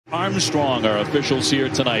Armstrong are officials here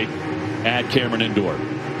tonight at Cameron Indoor.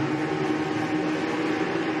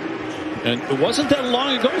 And it wasn't that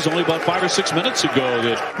long ago, it was only about 5 or 6 minutes ago,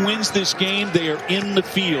 that wins this game, they are in the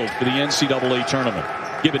field for the NCAA tournament,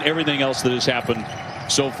 given everything else that has happened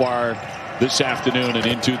so far this afternoon and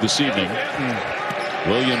into this evening.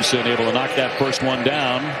 Williamson able to knock that first one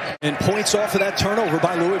down. And points off of that turnover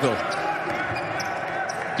by Louisville.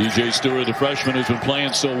 DJ Stewart, the freshman who's been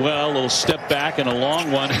playing so well, a little step back and a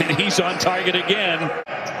long one, and he's on target again.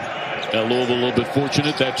 Louisville a little bit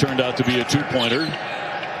fortunate. That turned out to be a two-pointer.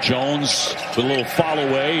 Jones with a little follow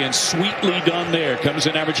away, and sweetly done there. Comes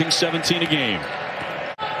in averaging 17 a game.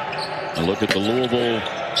 A look at the Louisville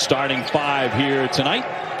starting five here tonight.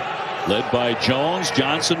 Led by Jones,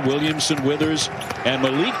 Johnson, Williamson, Withers, and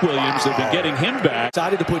Malik Williams. They've been getting him back.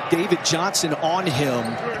 Decided to put David Johnson on him.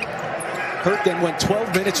 Hurt then went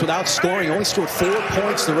 12 minutes without scoring. Only scored 4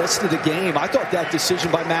 points the rest of the game. I thought that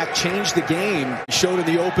decision by Mack changed the game. He showed in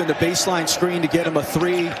the open the baseline screen to get him a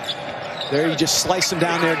three. There you just slice him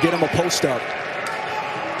down there, get him a post up.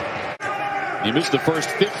 He missed the first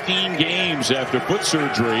 15 games after foot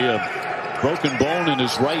surgery, a broken bone in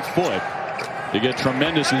his right foot. They get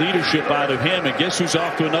tremendous leadership out of him, and guess who's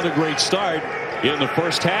off to another great start in the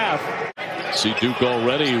first half. See Duke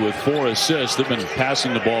already with 4 assists. They've been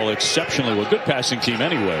passing the ball exceptionally well. Good passing team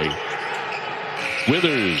anyway.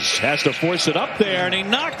 Withers has to force it up there, and he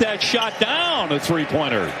knocked that shot down, a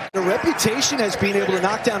three-pointer. The reputation has been able to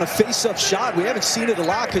knock down a face-up shot. We haven't seen it a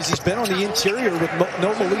lot because he's been on the interior with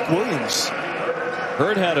no Malik Williams.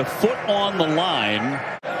 Hurd had a foot on the line.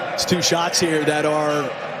 It's 2 shots here that are,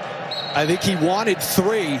 I think he wanted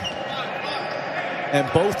 3.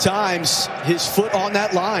 And both times his foot on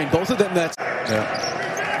that line. Both of them that's... Yeah.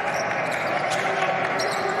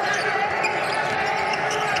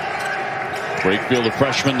 Brakefield, a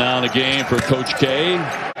freshman, now in the game for Coach K.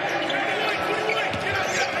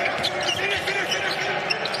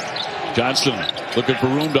 Johnson looking for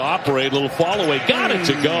room to operate. A little fall away. Got it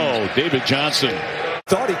to go. David Johnson.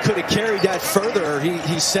 Thought he could have carried that further.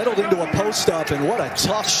 He settled into a post up, and what a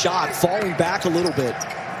tough shot, falling back a little bit.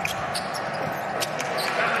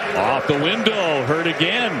 Off the window. Hurt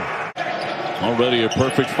again. Already a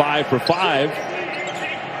perfect 5 for 5.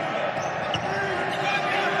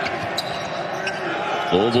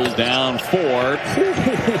 Louisville down 4.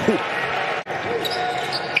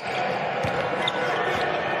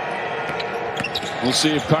 We'll see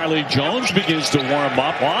if Carlik Jones begins to warm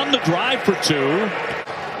up on the drive for 2.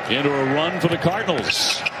 Into a run for the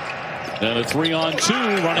Cardinals. Then a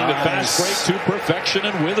 3-on-2 running the fast break to perfection,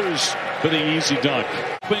 and Withers for the easy dunk.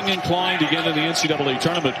 Being inclined to get into the NCAA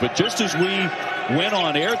tournament, but just as we went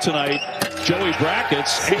on air tonight, Joey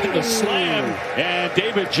Brackets and the slam, and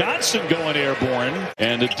David Johnson going airborne.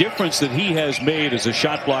 And the difference that he has made as a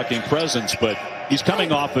shot blocking presence, but he's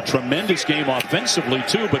coming off a tremendous game offensively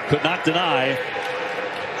too, but could not deny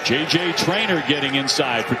J.J. Traynor getting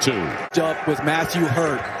inside for 2. Up with Matthew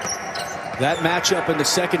Hurt. That matchup in the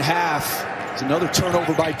second half is another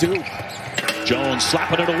turnover by Duke. Jones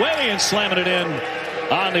slapping it away and slamming it in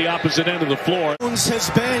on the opposite end of the floor. Jones has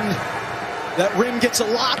been, that rim gets a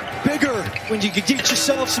lot bigger when you can get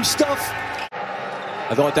yourself some stuff.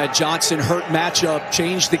 I thought that Johnson-Hurt matchup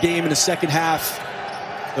changed the game in the second half.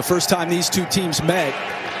 The first time these two teams met.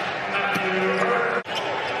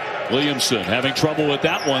 Williamson having trouble with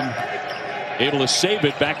that one. Able to save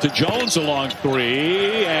it back to Jones along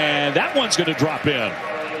 3, and that one's going to drop in.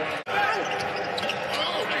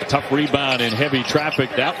 A tough rebound in heavy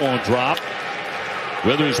traffic. That won't drop.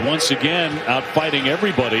 Withers once again out fighting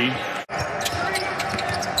everybody.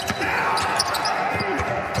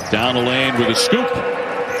 Down the lane with a scoop.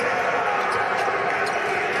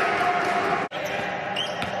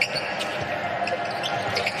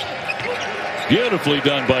 Beautifully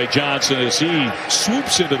done by Johnson as he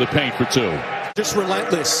swoops into the paint for 2. Just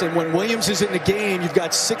relentless. And when Williams is in the game, you've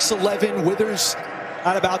got 6'11", Withers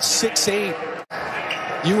at about 6'8".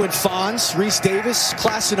 You and Fonz, Reese Davis,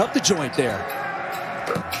 classing up the joint there.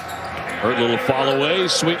 Hurt little follow away,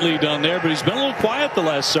 sweetly done there, but he's been a little quiet the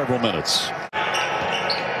last several minutes.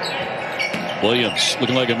 Williams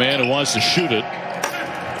looking like a man who wants to shoot it.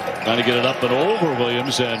 Trying to get it up and over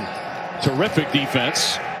Williams, and terrific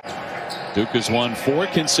defense. Duke has won 4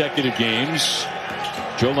 consecutive games.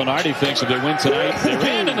 Joe Lunardi thinks if they win tonight, they're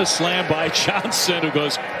in, and a slam by Johnson, who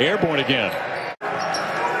goes airborne again.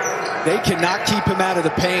 They cannot keep him out of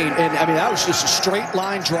the paint. And, I mean, that was just a straight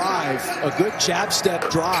line drive, a good jab step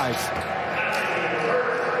drive.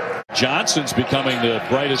 Johnson's becoming the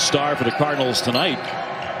brightest star for the Cardinals tonight.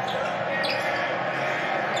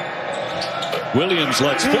 Williams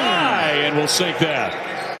lets fly, and will sink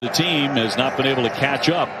that. The team has not been able to catch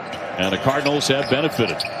up, and the Cardinals have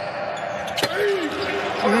benefited.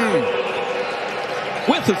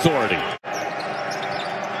 With authority.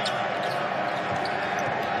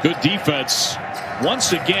 Good defense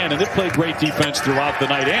once again, and they've played great defense throughout the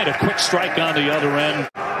night, and a quick strike on the other end.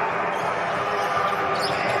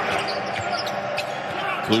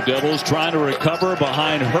 Blue Devils trying to recover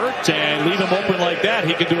behind Hurt and leave him open like that.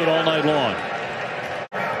 He can do it all night long.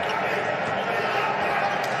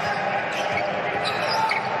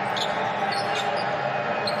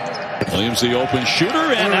 Williams the open shooter,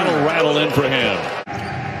 and that'll rattle in for him.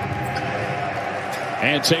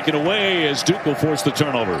 And taken away as Duke will force the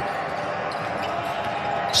turnover.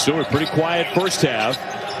 Stewart pretty quiet first half.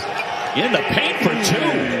 In the paint for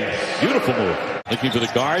two. Beautiful move. Looking for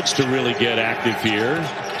the guards to really get active here.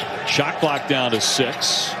 Shot clock down to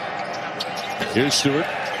 6. Here's Stewart.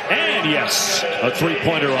 And yes, a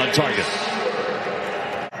three-pointer on target.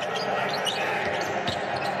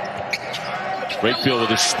 Wakefield with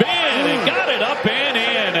a spin and got it up and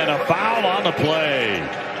in, and a foul on the play.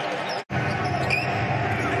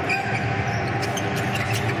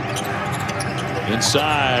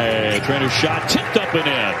 Inside, trainer's shot tipped up and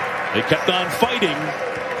in. They kept on fighting.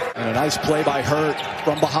 And a nice play by Hurt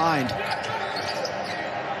from behind.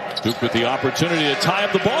 Duke with the opportunity to tie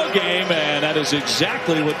up the ball game, and that is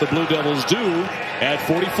exactly what the Blue Devils do at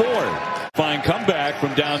 44. Fine comeback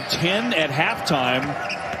from down 10 at halftime,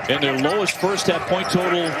 and their lowest first half point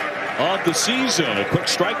total of the season. A quick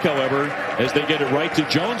strike, however, as they get it right to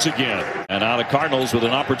Jones again. And now the Cardinals with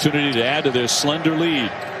an opportunity to add to their slender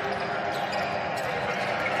lead.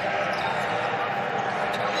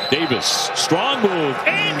 Davis, strong move,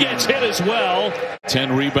 and gets hit as well.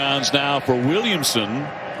 10 rebounds now for Williamson.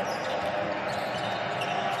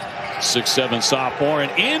 6'7" sophomore,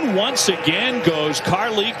 and in once again goes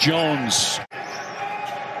Carlik Jones.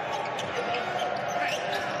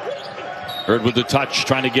 Hurd with the touch,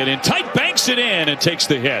 trying to get in tight, banks it in, and takes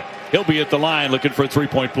the hit. He'll be at the line looking for a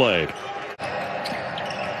three-point play.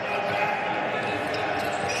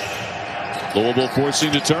 Louisville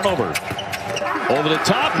forcing the turnover. Over the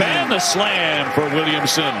top, and the slam for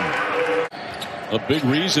Williamson. A big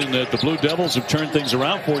reason that the Blue Devils have turned things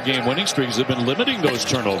around. 4-game winning streaks have been limiting those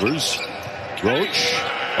turnovers. Roach,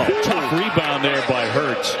 a tough rebound there by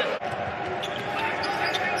Hurt.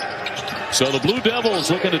 So the Blue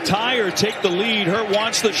Devils looking to tie or take the lead. Hurt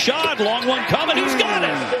wants the shot. Long one coming. He's got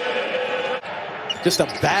it. Just a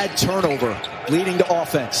bad turnover leading to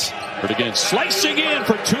offense. Hurt again, slicing in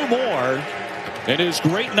for 2 more. And his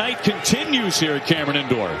great night continues here at Cameron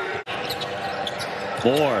Indoor.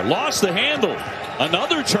 Moore lost the handle.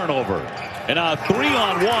 Another turnover. And a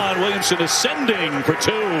 3-on-1. Williamson ascending for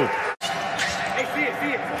 2.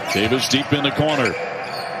 Davis deep in the corner.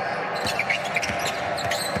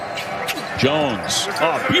 Jones.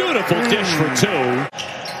 Oh, beautiful dish for 2.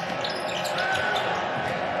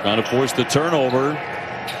 Trying to force the turnover.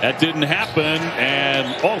 That didn't happen,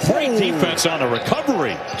 and great defense on a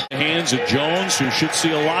recovery. Hands of Jones, who should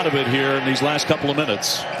see a lot of it here in these last couple of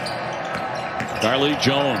minutes. Carlik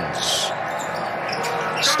Jones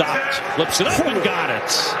stopped, flips it up, and got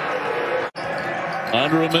it.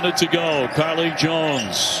 Under a minute to go. Carlik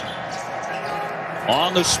Jones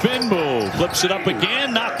on the spin move, flips it up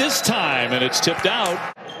again, not this time, and it's tipped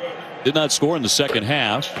out. Did not score in the second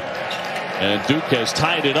half. And Duke has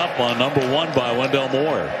tied it up on number 1 by Wendell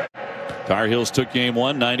Moore. Tar Heels took game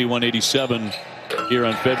 1, 91-87 here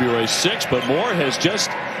on February 6th. But Moore has just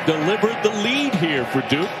delivered the lead here for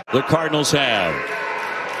Duke. The Cardinals have.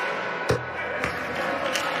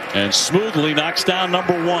 And smoothly knocks down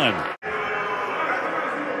number 1.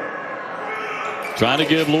 Trying to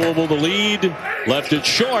give Louisville the lead. Left it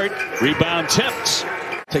short. Rebound tipped.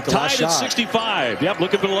 Take the tied at 65. Yep,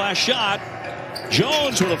 looking for the last shot.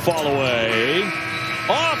 Jones with a fall away.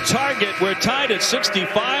 Off target. We're tied at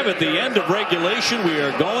 65 at the end of regulation. We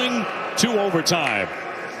are going to overtime.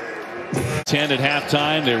 10 at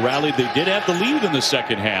halftime. They rallied. They did have the lead in the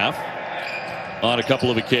second half on a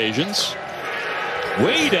couple of occasions.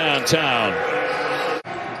 Way downtown.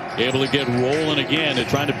 Able to get rolling again and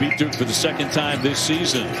trying to beat Duke for the second time this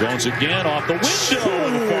season. Jones again off the window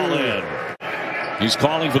and fall in. He's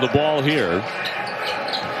calling for the ball here.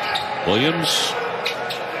 Williams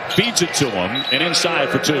feeds it to him, and inside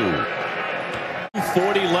for 2.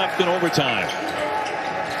 40 left in overtime.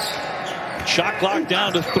 Shot clock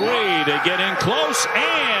down to 3. They get in close,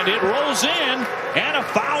 and it rolls in, and a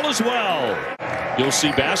foul as well. You'll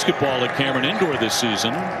see basketball at Cameron Indoor this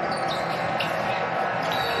season.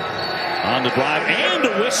 On the drive, and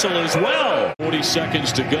a whistle as well. 40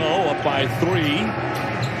 seconds to go, up by 3.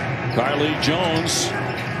 Carlik Jones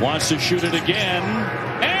Wants to shoot it again.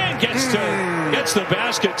 And gets the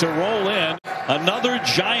basket to roll in. Another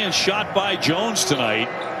giant shot by Jones tonight.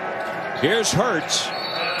 Here's Hurts.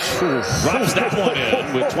 Drops that one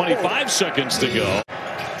in with 25 seconds to go.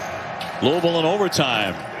 Louisville in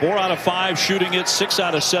overtime. 4 out of 5 shooting it. 6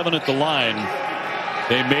 out of 7 at the line.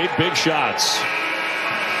 They made big shots.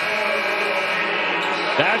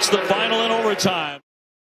 That's the final in overtime.